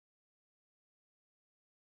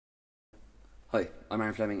Hi, I'm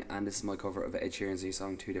Aaron Fleming and this is my cover of Ed Sheeran's new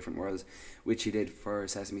song Two Different Worlds, which he did for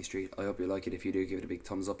Sesame Street. I hope you like it. If you do, give it a big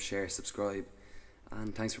thumbs up, share, subscribe,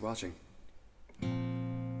 and thanks for watching.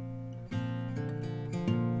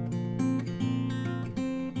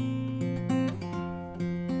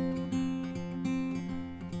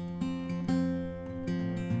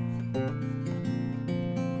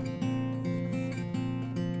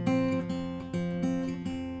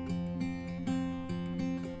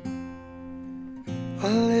 I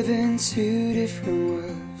live in two different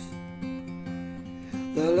worlds.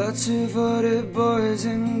 There are lots of other boys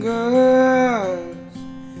and girls.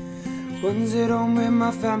 One's at home with my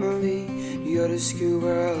family, the other school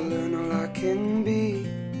where I learn all I can be.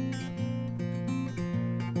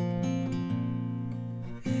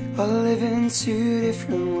 I live in two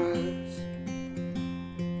different worlds.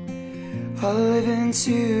 I live in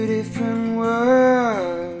two different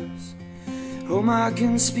worlds. Home I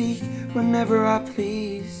can speak whenever I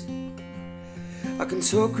please. I can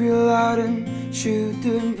talk real loud and shoot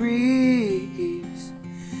the breeze.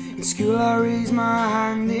 In school I raise my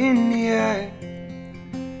hand in the air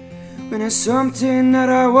when there's something that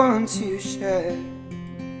I want to share.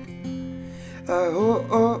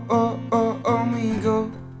 We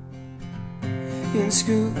go. In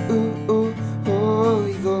school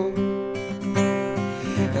we go.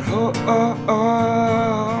 At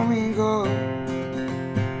home we go.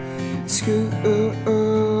 School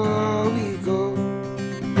we go.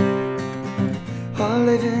 I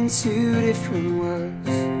live in two different worlds.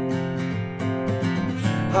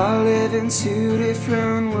 I live in two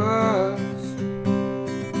different worlds.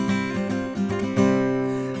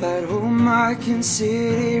 At home I can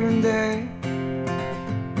sit here and there,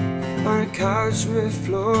 on a couch with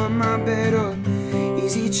floor, my bed or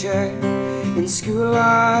easy chair. In school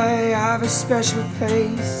I have a special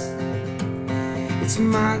place. It's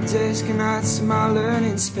my desk and that's my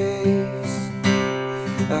learning space.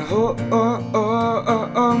 At home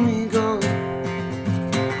we go.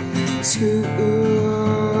 School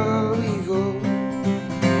we go.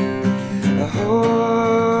 At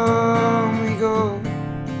home we go.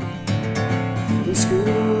 In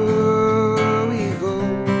school we go.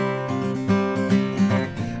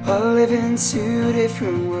 I live in two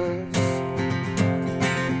different worlds.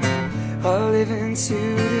 I live in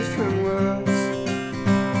two different worlds.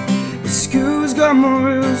 School's got more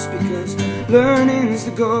rules because learning's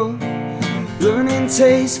the goal. Learning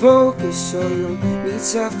takes focus, so you'll need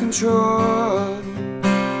self-control.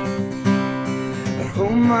 At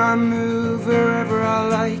home I move wherever I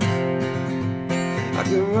like. I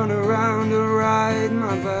can run around or ride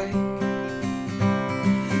my bike.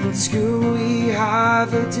 At school we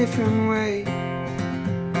have a different way.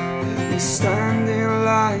 We stand in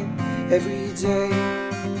line every day.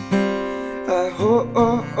 At home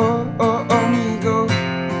we go.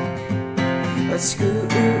 At school we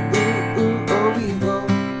go.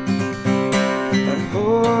 At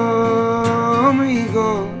home we go.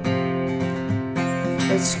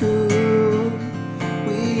 At school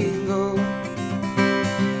we go.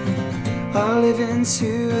 I live in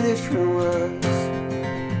two different worlds.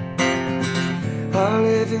 I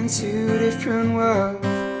live in two different worlds.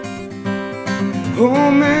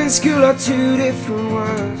 Home and school are two different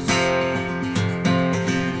worlds.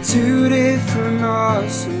 Two different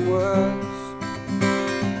awesome worlds.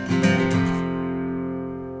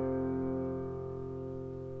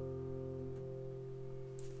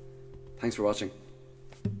 Thanks for watching.